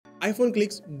iPhone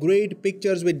clicks great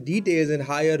pictures with details and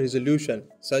higher resolution.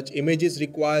 Such images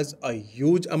requires a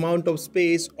huge amount of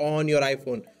space on your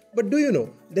iPhone. But do you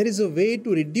know, there is a way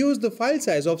to reduce the file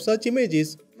size of such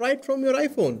images right from your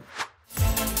iPhone.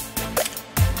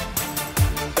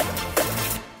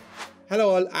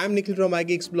 Hello all, I'm Nikhil from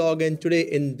iGeeksblog, and today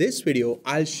in this video,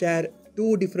 I'll share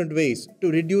two different ways to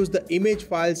reduce the image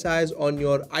file size on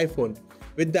your iPhone.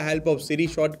 With the help of Siri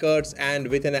Shortcuts and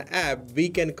with an app, we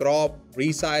can crop,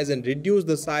 resize and reduce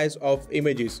the size of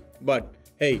images. But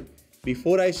hey,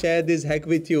 before I share this hack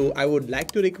with you, I would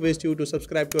like to request you to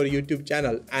subscribe to our YouTube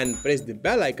channel and press the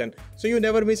bell icon so you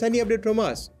never miss any update from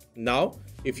us. Now,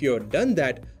 if you're done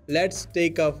that, let's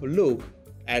take a look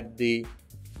at the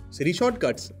Siri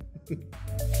Shortcuts.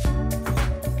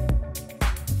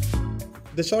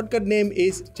 The shortcut name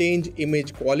is Change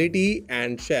Image Quality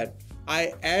and Share.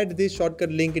 I add this shortcut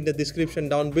link in the description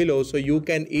down below so you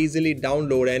can easily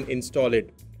download and install it.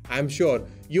 I'm sure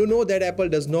you know that Apple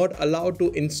does not allow to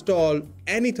install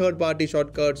any third-party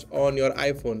shortcuts on your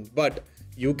iPhone, but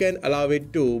you can allow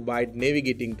it too by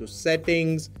navigating to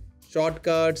Settings,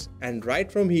 Shortcuts, and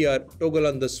right from here toggle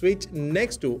on the switch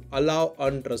next to Allow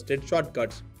Untrusted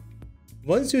Shortcuts.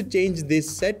 Once you change this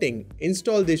setting,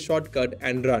 install this shortcut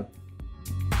and run.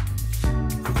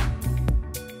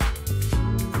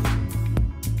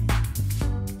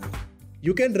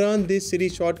 You can run this Siri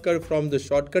shortcut from the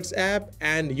Shortcuts app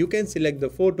and you can select the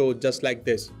photo just like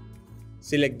this.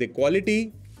 Select the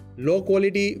quality, low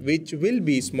quality which will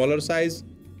be smaller size,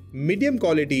 medium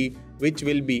quality which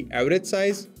will be average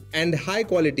size, and high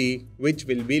quality which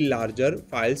will be larger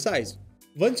file size.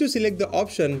 Once you select the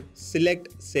option,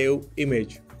 select Save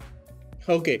Image.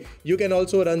 Okay, you can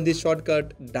also run this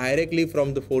shortcut directly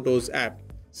from the Photos app.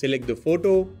 Select the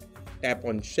photo, tap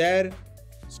on Share,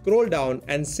 scroll down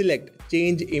and select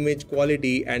Change Image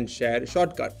Quality and Share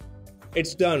shortcut.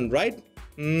 It's done, right?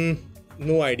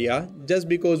 No idea, just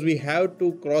because we have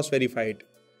to cross-verify it.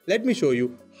 Let me show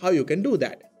you how you can do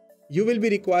that. You will be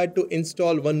required to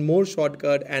install one more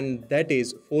shortcut, and that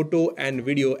is Photo and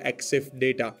Video EXIF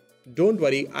Data. Don't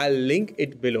worry, I'll link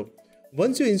it below.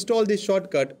 Once you install this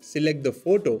shortcut, select the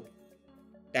photo,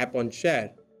 tap on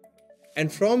Share,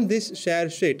 and from this share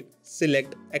sheet,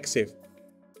 select EXIF.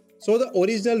 So the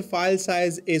original file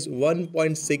size is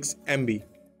 1.6 MB.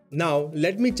 Now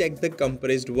let me check the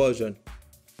compressed version.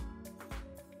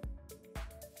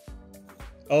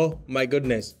 Oh my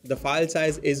goodness, the file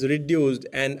size is reduced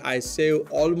and I save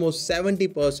almost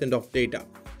 70% of data.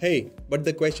 Hey, but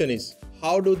the question is,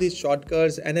 how do these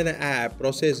shortcuts and an app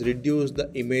process reduce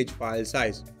the image file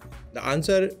size? The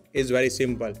answer is very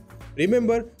simple.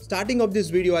 Remember, starting of this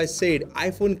video I said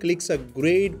iPhone clicks a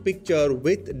great picture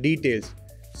with details.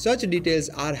 Such details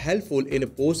are helpful in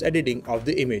post-editing of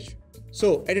the image.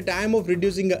 So, at a time of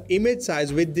reducing an image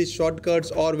size with these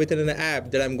shortcuts or within an app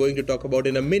that I'm going to talk about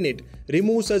in a minute,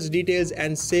 remove such details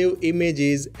and save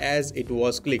images as it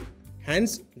was clicked.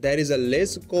 Hence, there is a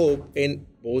less scope in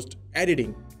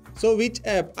post-editing. So, which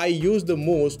app I use the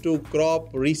most to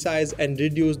crop, resize and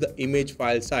reduce the image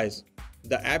file size?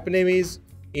 The app name is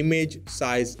Image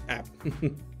Size app.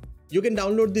 You can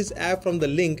download this app from the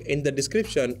link in the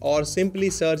description or simply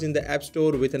search in the App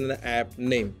Store with an app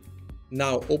name.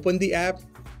 Now open the app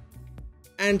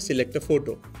and select a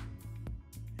photo.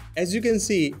 As you can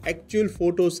see, actual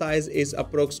photo size is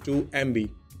approx 2 MB.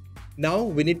 Now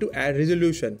we need to add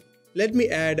resolution. Let me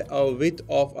add a width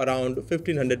of around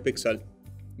 1500 pixels.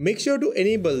 Make sure to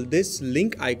enable this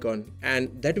link icon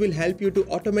and that will help you to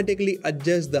automatically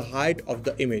adjust the height of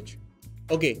the image.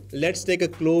 Okay, let's take a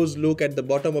close look at the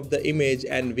bottom of the image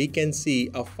and we can see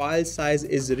a file size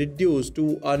is reduced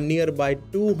to a nearby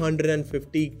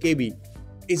 250 KB.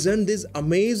 Isn't this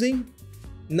amazing?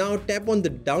 Now tap on the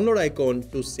download icon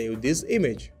to save this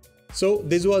image. So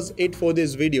this was it for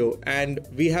this video and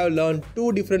we have learned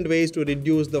two different ways to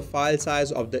reduce the file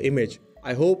size of the image.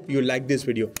 I hope you liked this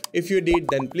video. If you did,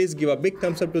 then please give a big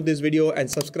thumbs up to this video and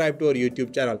subscribe to our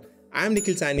YouTube channel. I am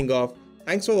Nikhil signing off.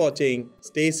 Thanks for watching.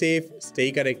 Stay safe,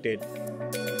 stay connected.